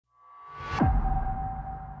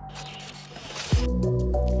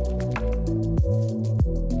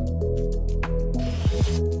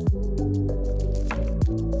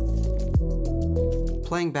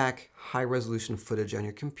playing back high-resolution footage on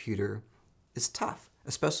your computer is tough,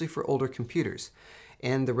 especially for older computers,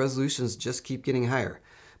 and the resolutions just keep getting higher.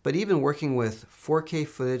 But even working with 4K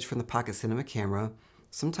footage from the Pocket Cinema camera,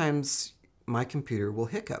 sometimes my computer will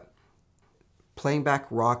hiccup. Playing back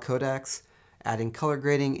raw codecs, adding color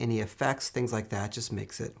grading, any effects, things like that just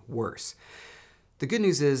makes it worse. The good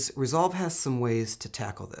news is Resolve has some ways to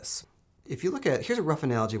tackle this. If you look at, here's a rough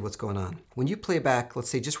analogy of what's going on. When you play back, let's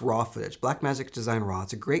say just raw footage, Blackmagic Design Raw,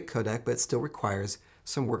 it's a great codec, but it still requires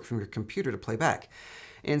some work from your computer to play back.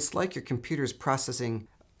 And it's like your computer's processing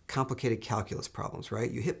complicated calculus problems,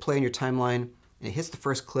 right? You hit play on your timeline, and it hits the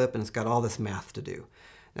first clip, and it's got all this math to do.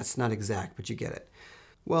 That's not exact, but you get it.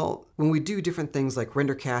 Well, when we do different things like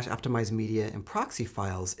render cache, optimize media, and proxy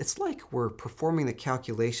files, it's like we're performing the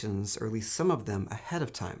calculations, or at least some of them, ahead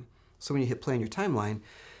of time. So when you hit play on your timeline,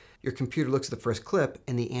 your computer looks at the first clip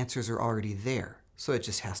and the answers are already there. So it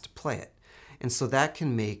just has to play it. And so that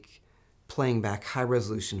can make playing back high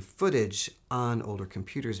resolution footage on older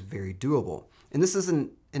computers very doable. And this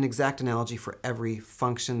isn't an exact analogy for every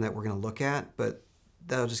function that we're going to look at, but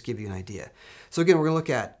that'll just give you an idea. So again, we're going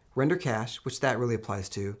to look at render cache, which that really applies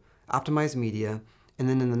to, optimize media, and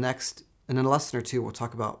then in a lesson or two, we'll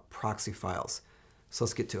talk about proxy files. So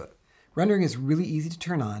let's get to it. Rendering is really easy to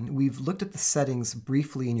turn on. We've looked at the settings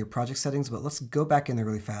briefly in your project settings, but let's go back in there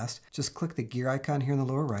really fast. Just click the gear icon here in the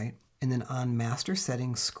lower right, and then on Master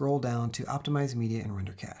Settings, scroll down to Optimize Media and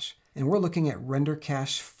Render Cache. And we're looking at Render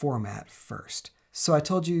Cache Format first. So I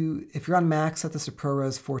told you, if you're on Mac, set this to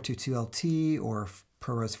ProRes 422 LT or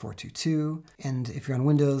ProRes 422. And if you're on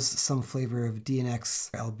Windows, some flavor of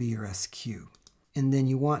DNX, LB, or SQ. And then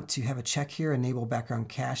you want to have a check here, Enable Background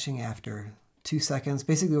Caching after 2 seconds.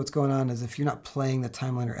 Basically what's going on is if you're not playing the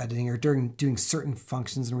timeline or editing or doing certain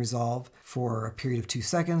functions in Resolve for a period of 2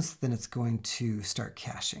 seconds, then it's going to start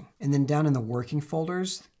caching. And then down in the working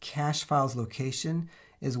folders, cache files location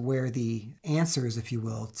is where the answers, if you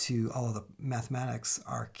will, to all of the mathematics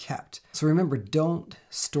are kept. So remember, don't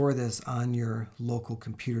store this on your local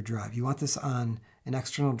computer drive. You want this on an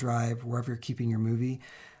external drive wherever you're keeping your movie.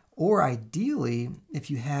 Or ideally,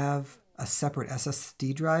 if you have a separate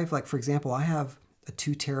SSD drive, like for example, I have a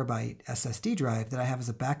 2 terabyte SSD drive that I have as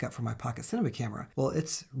a backup for my Pocket Cinema camera. Well,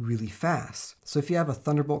 it's really fast. So if you have a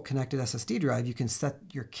Thunderbolt connected SSD drive, you can set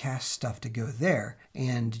your cache stuff to go there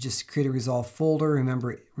and just create a Resolve folder.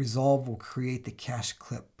 Remember, Resolve will create the cache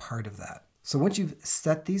clip part of that. So once you've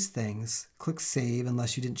set these things, click Save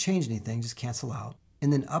unless you didn't change anything, just cancel out.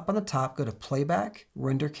 And then up on the top, go to Playback,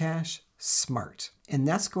 Render Cache, Smart. And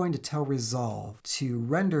that's going to tell Resolve to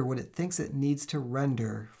render what it thinks it needs to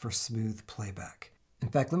render for smooth playback. In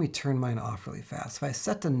fact, let me turn mine off really fast. If I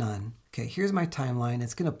set to none, okay, here's my timeline.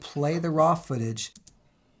 It's going to play the raw footage.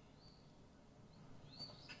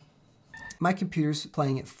 My computer's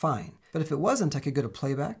playing it fine. But if it wasn't, I could go to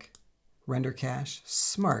Playback, Render Cache,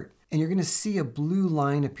 Smart. And you're going to see a blue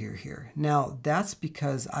line appear here. Now, that's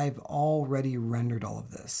because I've already rendered all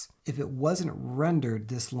of this. If it wasn't rendered,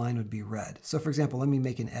 this line would be red. So for example, let me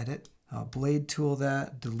make an edit. I'll blade tool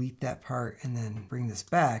that, delete that part, and then bring this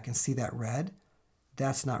back and see that red.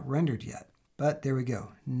 That's not rendered yet, but there we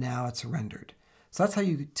go. Now it's rendered. So that's how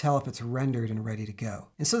you tell if it's rendered and ready to go.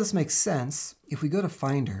 And so this makes sense. If we go to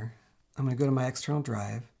Finder, I'm going to go to my external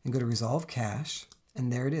drive and go to Resolve Cache,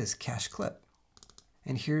 and there it is, cache clip.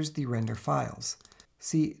 And here's the render files.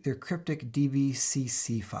 See, they're cryptic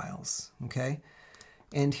DVCC files, okay?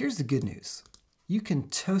 And here's the good news. You can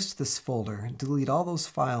toast this folder, delete all those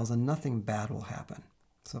files, and nothing bad will happen.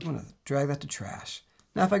 So I'm going to drag that to trash.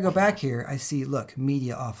 Now if I go back here, I see, look,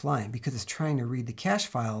 media offline, because it's trying to read the cache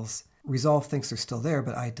files. Resolve thinks they're still there,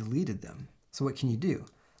 but I deleted them. So what can you do?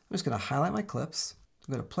 I'm just going to highlight my clips,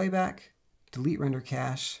 go to Playback, delete render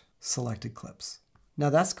cache, selected clips. Now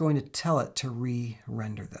that's going to tell it to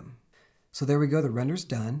re-render them. So there we go, the render's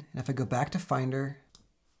done. And if I go back to Finder,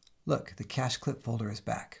 look, the cache clip folder is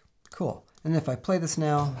back. Cool. And if I play this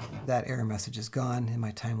now, that error message is gone in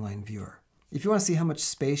my timeline viewer. If you want to see how much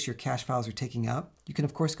space your cache files are taking up, you can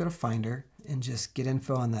of course go to Finder and just get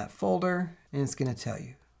info on that folder, and it's going to tell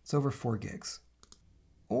you. It's over 4 gigs.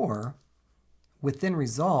 Or within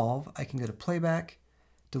Resolve, I can go to Playback,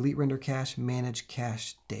 delete render cache, manage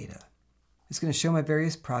cache data. It's going to show my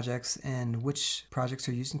various projects and which projects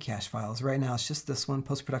are using cache files. Right now it's just this one,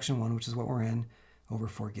 post-production 1, which is what we're in, over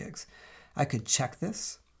 4 gigs. I could check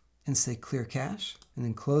this and say clear cache, and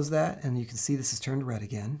then close that, and you can see this is turned red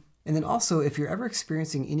again. And then also, if you're ever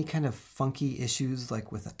experiencing any kind of funky issues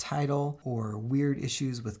like with a title or weird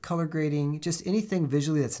issues with color grading, just anything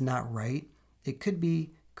visually that's not right, it could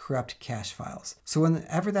be corrupt cache files. So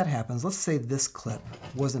whenever that happens, let's say this clip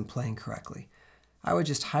wasn't playing correctly. I would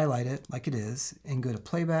just highlight it like it is and go to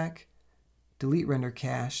playback, delete render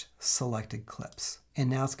cache, selected clips. And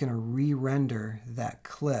now it's going to re-render that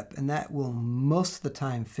clip, and that will most of the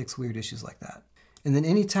time fix weird issues like that. And then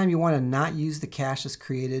anytime you want to not use the cache that's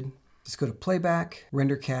created, just go to playback,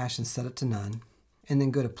 render cache, and set it to none. And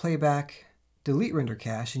then go to playback, delete render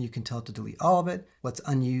cache, and you can tell it to delete all of it. What's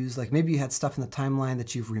unused, like maybe you had stuff in the timeline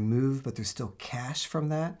that you've removed, but there's still cache from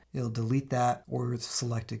that. It'll delete that, or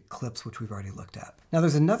selected clips, which we've already looked at. Now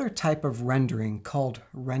there's another type of rendering called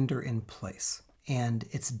render in place. And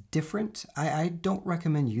it's different. I don't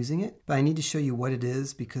recommend using it, but I need to show you what it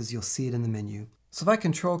is because you'll see it in the menu. So if I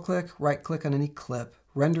control click, right click on any clip,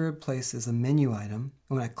 render in place is a menu item.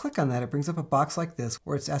 And when I click on that, it brings up a box like this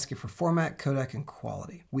where it's asking for format, codec, and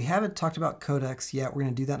quality. We haven't talked about codecs yet. We're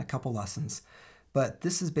going to do that in a couple lessons. But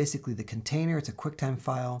this is basically the container. It's a QuickTime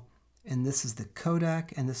file. And this is the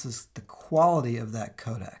codec, and this is the quality of that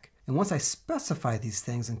codec. And once I specify these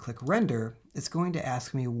things and click render, it's going to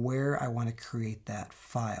ask me where I want to create that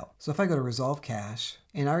file. So if I go to resolve cache,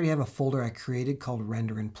 and I already have a folder I created called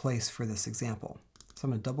render in place for this example. So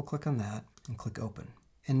I'm going to double click on that and click open,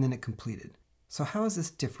 and then it completed. So how is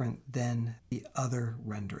this different than the other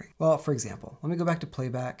rendering? Well, for example, let me go back to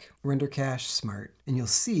playback, render cache, smart, and you'll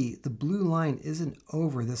see the blue line isn't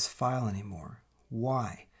over this file anymore.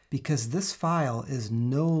 Why? Because this file is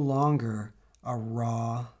no longer a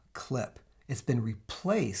raw clip. It's been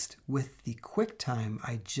replaced with the QuickTime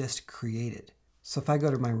I just created. So if I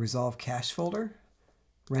go to my resolve cache folder,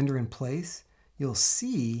 render in place, you'll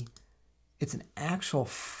see it's an actual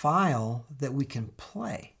file that we can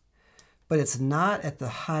play, but it's not at the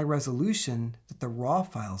high resolution that the raw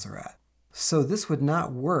files are at. So this would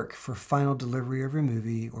not work for final delivery of your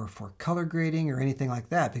movie or for color grading or anything like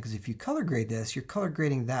that, because if you color grade this, you're color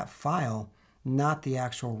grading that file, not the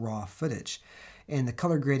actual raw footage. And the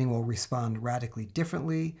color grading will respond radically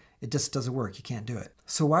differently. It just doesn't work. You can't do it.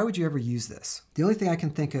 So why would you ever use this? The only thing I can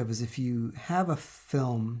think of is if you have a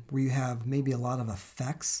film where you have maybe a lot of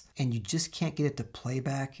effects and you just can't get it to play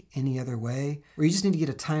back any other way, or you just need to get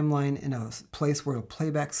a timeline in a place where it'll play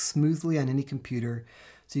back smoothly on any computer,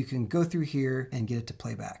 so you can go through here and get it to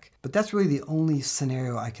play back. But that's really the only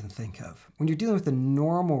scenario I can think of. When you're dealing with a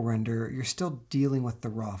normal render, you're still dealing with the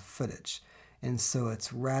raw footage. And so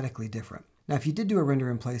it's radically different. Now, if you did do a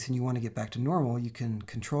render in place and you want to get back to normal, you can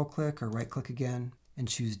control click or right click again and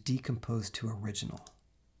choose decompose to original.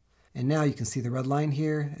 And now you can see the red line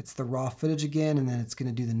here. It's the raw footage again, and then it's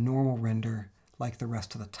going to do the normal render like the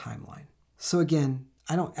rest of the timeline. So again,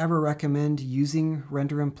 I don't ever recommend using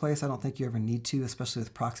render in place. I don't think you ever need to, especially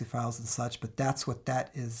with proxy files and such, but that's what that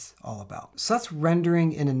is all about. So that's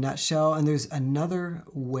rendering in a nutshell. And there's another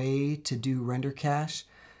way to do render cache.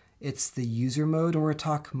 It's the user mode, and we're going to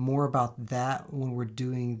talk more about that when we're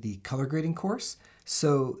doing the color grading course.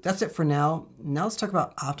 So that's it for now. Now let's talk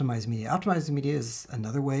about optimized media. Optimized media is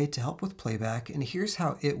another way to help with playback, and here's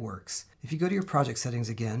how it works. If you go to your project settings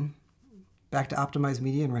again, back to optimized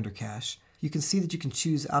media and render cache, you can see that you can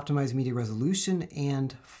choose optimized media resolution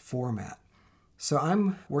and format. So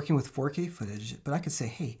I'm working with 4K footage, but I could say,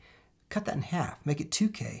 hey, cut that in half, make it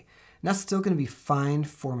 2K. And that's still going to be fine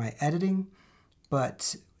for my editing,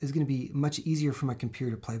 but is going to be much easier for my computer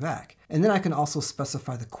to play back. And then I can also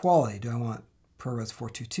specify the quality. Do I want ProRes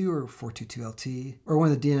 422 or 422 LT, or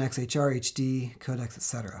one of the DNX HR, HD, codecs,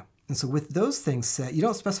 etc. And so with those things set, you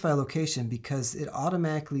don't specify a location because it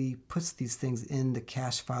automatically puts these things in the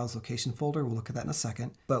cache files location folder. We'll look at that in a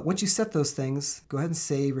second. But once you set those things, go ahead and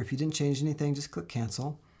save, or if you didn't change anything, just click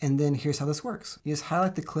cancel. And then here's how this works. You just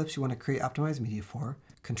highlight the clips you want to create optimized media for,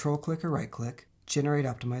 control click or right click, generate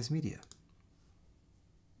optimized media.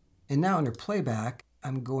 And now under playback,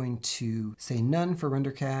 I'm going to say none for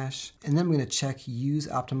render cache, and then I'm going to check use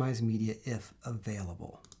optimized media if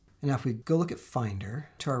available. And now if we go look at Finder,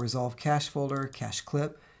 to our resolve cache folder, cache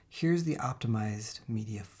clip, here's the optimized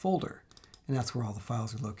media folder, and that's where all the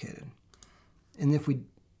files are located. And if we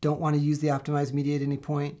don't want to use the optimized media at any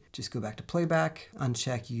point, just go back to playback,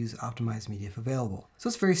 uncheck use optimized media if available. So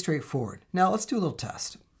it's very straightforward. Now let's do a little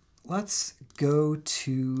test. Let's go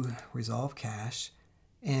to resolve cache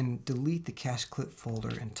and delete the cache clip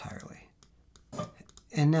folder entirely.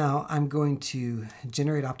 And now I'm going to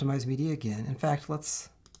generate optimized media again. In fact, let's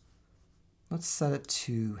set it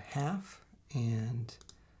to half and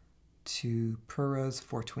to ProRes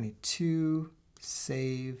 422,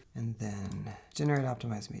 save, and then generate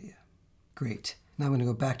optimized media. Great. Now I'm going to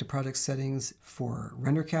go back to project settings for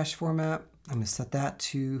render cache format. I'm going to set that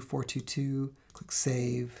to 422, click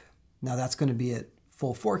save. Now that's going to be at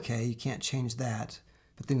full 4K. You can't change that.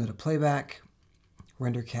 But then go to playback,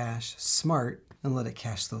 render cache, smart, and let it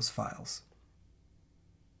cache those files.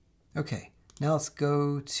 Okay, now let's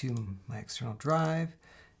go to my external drive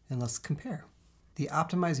and let's compare. The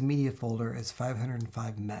optimized media folder is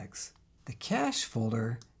 505 megs. The cache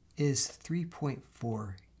folder is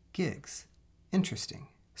 3.4 gigs. Interesting.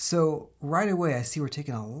 So right away I see we're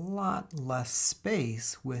taking a lot less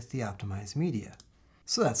space with the optimized media.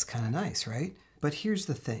 So that's kind of nice, right? But here's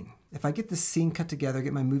the thing. If I get this scene cut together,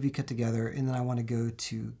 get my movie cut together, and then I want to go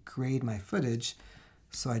to grade my footage,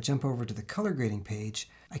 so I jump over to the color grading page,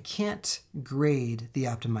 I can't grade the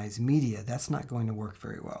optimized media. That's not going to work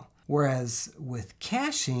very well. Whereas with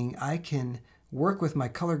caching, I can work with my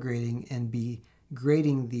color grading and be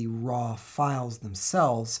grading the raw files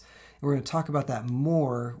themselves. And we're going to talk about that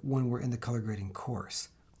more when we're in the color grading course.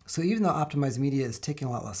 So even though optimized media is taking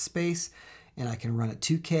a lot less space, and I can run at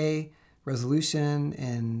 2K resolution,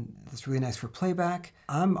 and it's really nice for playback,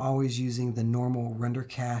 I'm always using the normal render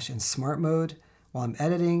cache and smart mode while I'm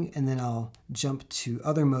editing, and then I'll jump to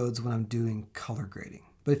other modes when I'm doing color grading.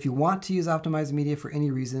 But if you want to use optimized media for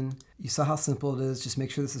any reason, you saw how simple it is. Just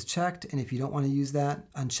make sure this is checked, and if you don't want to use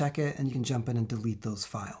that, uncheck it, and you can jump in and delete those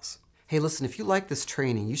files. Hey, listen, if you like this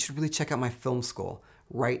training, you should really check out my film school,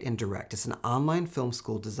 Write and Direct. It's an online film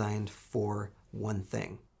school designed for one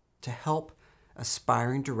thing: to help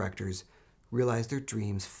aspiring directors realize their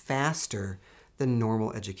dreams faster than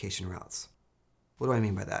normal education routes. What do I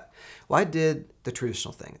mean by that? Well, I did the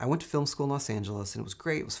traditional thing. I went to film school in Los Angeles, and it was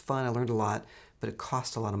great, it was fun, I learned a lot, but it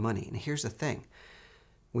cost a lot of money. And here's the thing.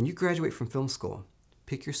 When you graduate from film school,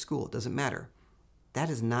 pick your school, it doesn't matter.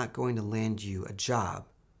 That is not going to land you a job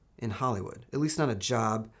in Hollywood, at least not a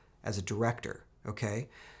job as a director, okay?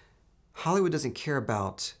 Hollywood doesn't care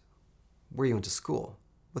about where you went to school.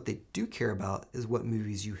 What they do care about is what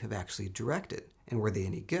movies you have actually directed and were they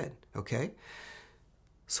any good, okay?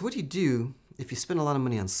 So what do you do if you spend a lot of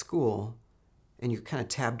money on school and you're kind of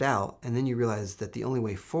tabbed out, and then you realize that the only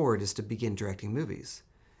way forward is to begin directing movies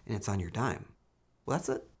and it's on your dime? Well, that's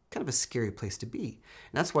kind of a scary place to be.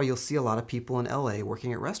 And that's why you'll see a lot of people in LA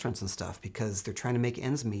working at restaurants and stuff, because they're trying to make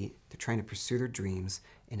ends meet, they're trying to pursue their dreams,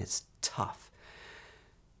 and it's tough.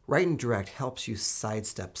 Write and Direct helps you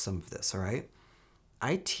sidestep some of this, all right?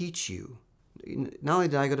 I teach you, not only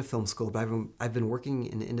did I go to film school, but I've been working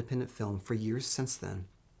in independent film for years since then,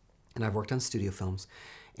 and I've worked on studio films,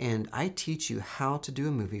 and I teach you how to do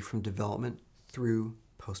a movie from development through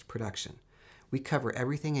post-production. We cover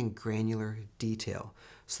everything in granular detail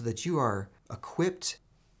so that you are equipped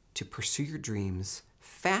to pursue your dreams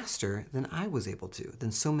faster than I was able to,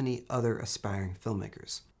 than so many other aspiring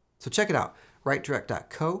filmmakers. So check it out,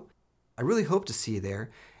 writedirect.co. I really hope to see you there.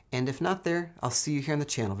 And if not there, I'll see you here on the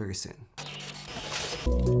channel very soon.